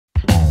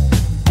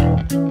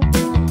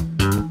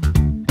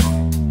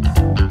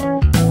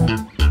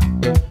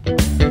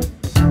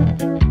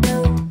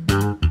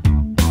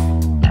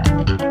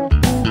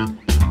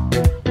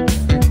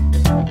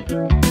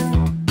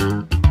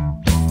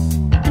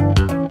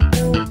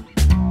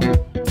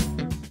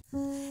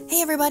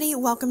everybody,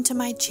 welcome to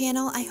my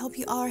channel. I hope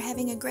you all are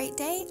having a great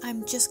day.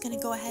 I'm just going to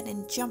go ahead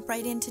and jump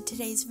right into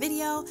today's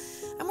video.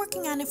 I'm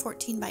working on a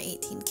 14 by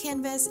 18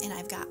 canvas and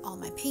I've got all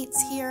my paints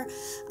here.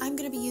 I'm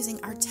going to be using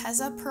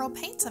Arteza Pearl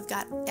paints. I've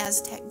got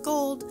Aztec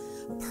Gold,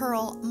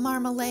 Pearl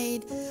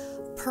Marmalade,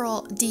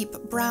 Pearl Deep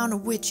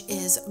Brown, which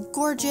is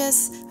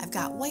gorgeous. I've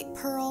got White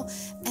Pearl,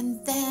 and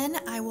then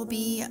I will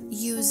be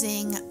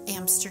using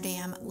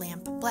Amsterdam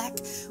Lamp Black,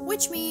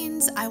 which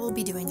means I will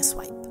be doing a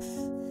swipe.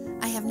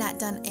 I have not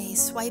done a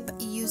swipe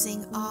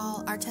using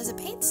all Arteza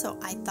paints, so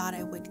I thought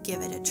I would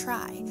give it a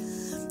try.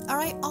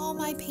 Alright, all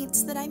my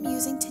paints that I'm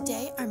using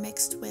today are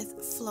mixed with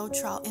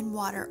Floetrol and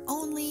water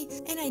only,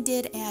 and I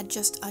did add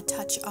just a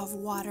touch of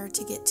water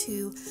to get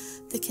to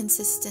the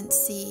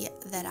consistency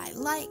that I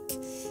like.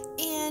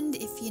 And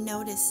if you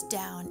notice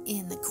down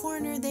in the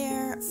corner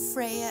there,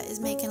 Freya is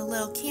making a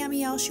little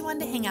cameo. She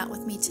wanted to hang out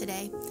with me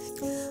today.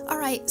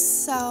 Alright,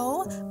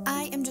 so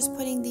I am just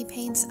putting the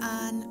paints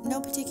on no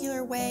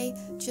particular way,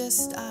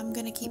 just I'm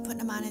going to keep putting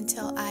them on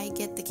until I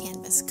get the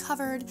canvas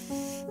covered,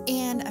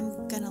 and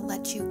I'm going to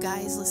let you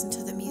guys listen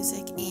to the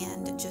music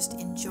and just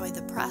enjoy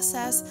the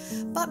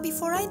process. But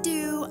before I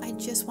do, I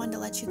just wanted to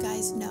let you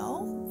guys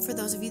know, for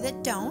those of you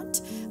that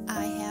don't,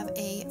 I have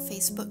a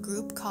Facebook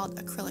group called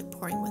Acrylic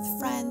Pouring with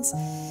Friends.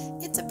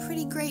 It's a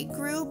pretty great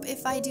group,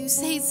 if I do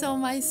say so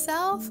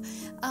myself.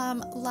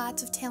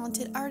 Lots of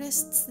talented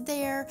artists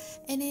there,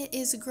 and it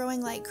is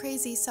growing like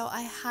crazy, so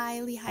I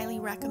highly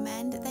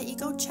recommend that you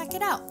go check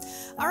it out.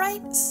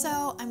 Alright,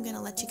 so I'm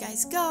gonna let you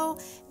guys go,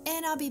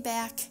 and I'll be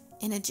back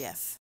in a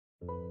jiff.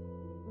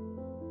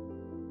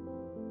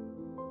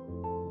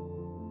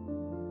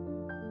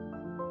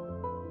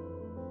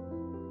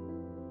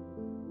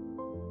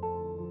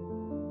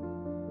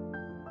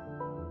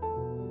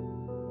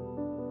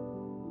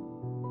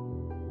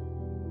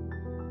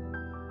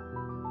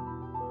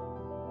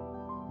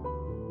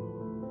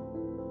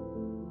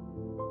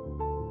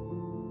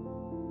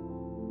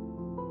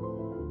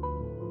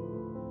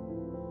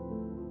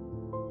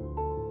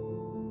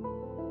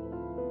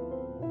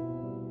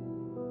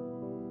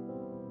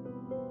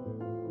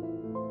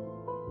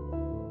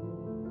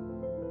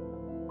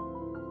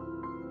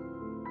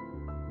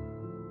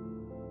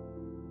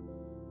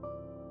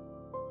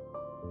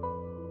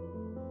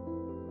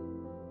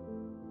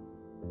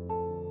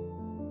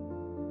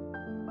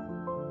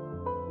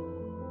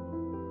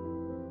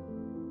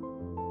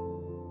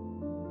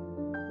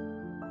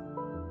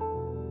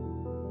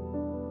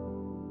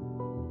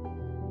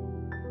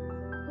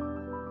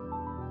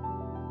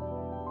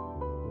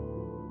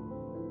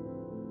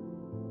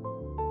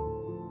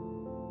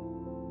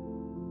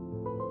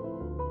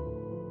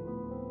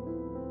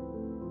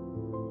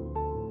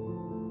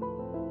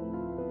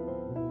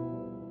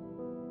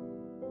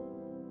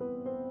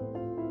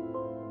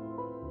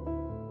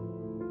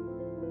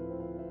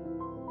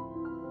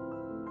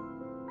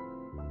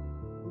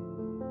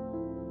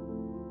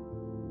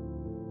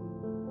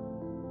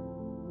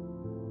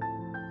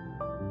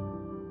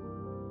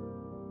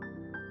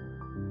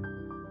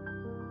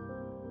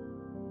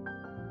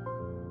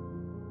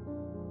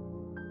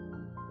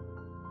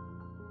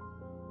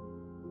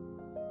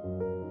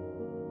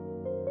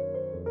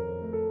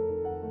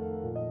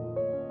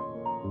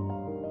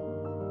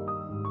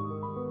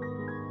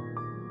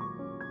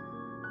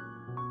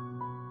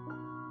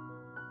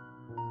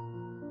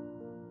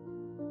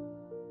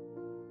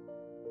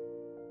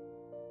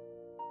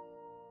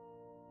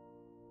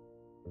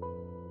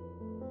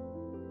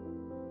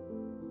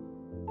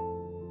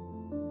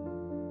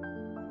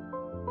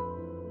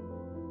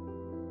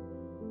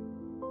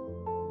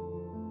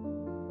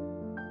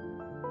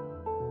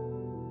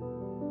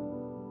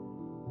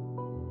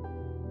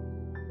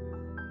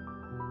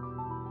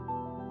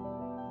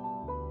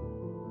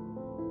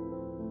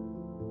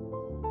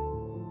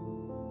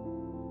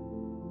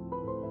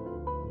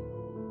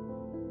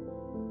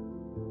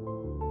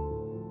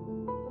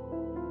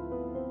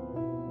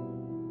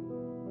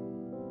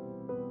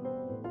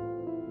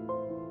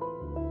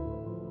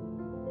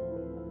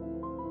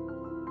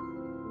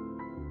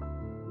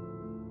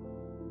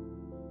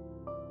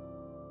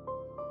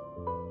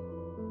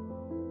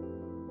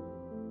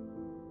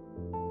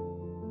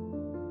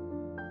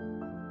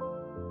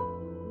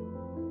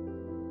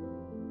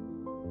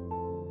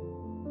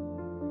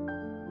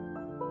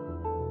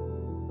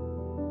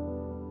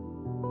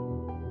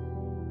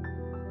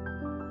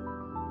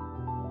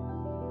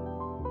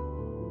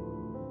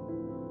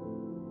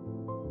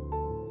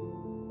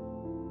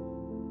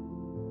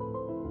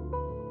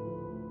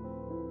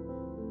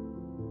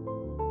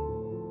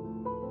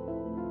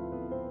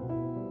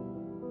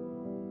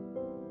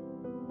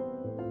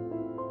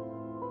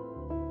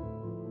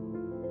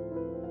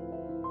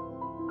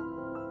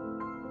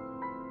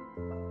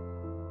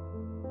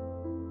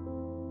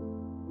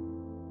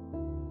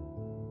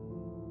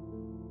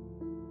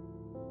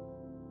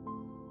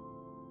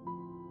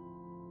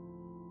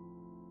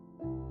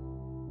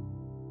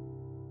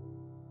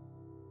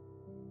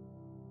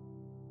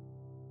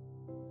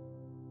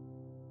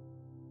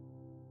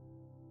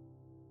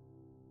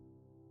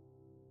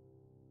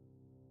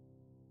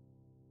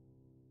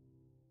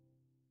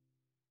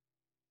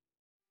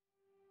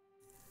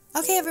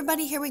 Okay,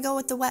 everybody, here we go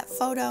with the wet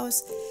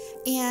photos,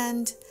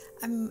 and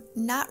I'm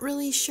not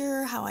really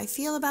sure how I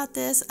feel about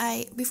this.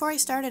 Before I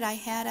started, I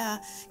had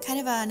a kind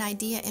of an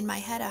idea in my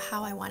head of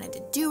how I wanted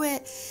to do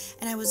it,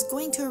 and I was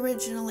going to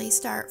originally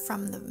start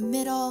from the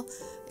middle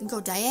and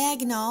go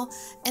diagonal,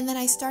 and then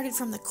I started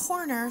from the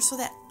corner, so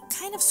that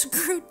kind of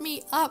screwed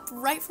me up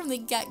right from the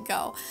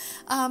get-go.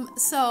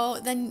 So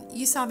then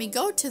you saw me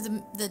go to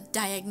the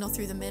diagonal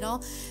through the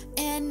middle,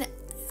 and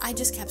I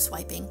just kept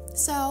swiping.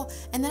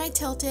 And then I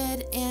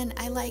tilted, and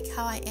I like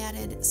how I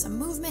added some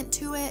movement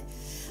to it.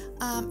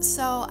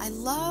 So I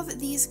love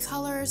these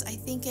colors. I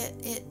think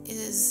it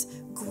is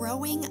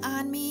growing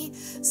on me.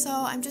 So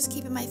I'm just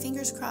keeping my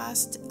fingers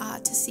crossed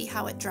to see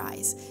how it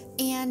dries.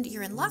 And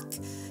you're in luck.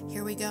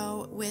 Here we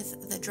go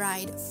with the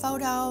dried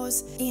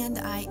photos. And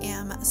I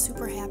am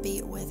super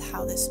happy with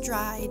how this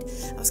dried.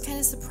 I was kind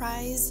of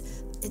surprised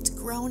it's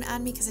grown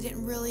on me because I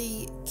didn't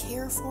really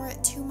care for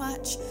it too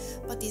much,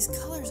 but these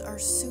colors are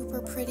super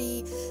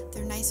pretty.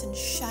 They're nice and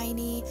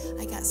shiny.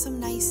 I got some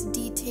nice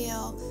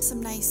detail, some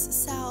nice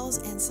cells,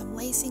 and some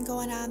lacing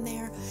going on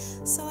there.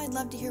 So I'd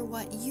love to hear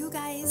what you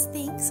guys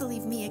think, so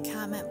leave me a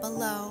comment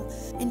below.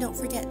 And don't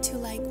forget to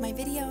like my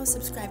video,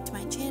 subscribe to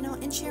my channel,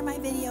 and share my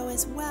video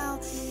as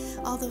well.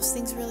 All those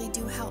things really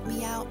do help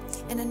me out.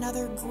 And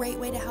another great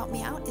way to help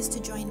me out is to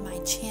join my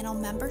channel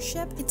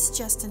membership. It's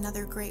just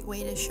another great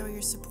way to show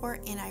your support,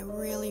 and I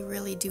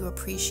really do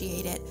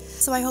appreciate it.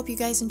 So I hope you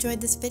guys enjoyed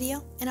this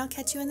video, and I'll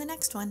catch you in the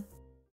next one.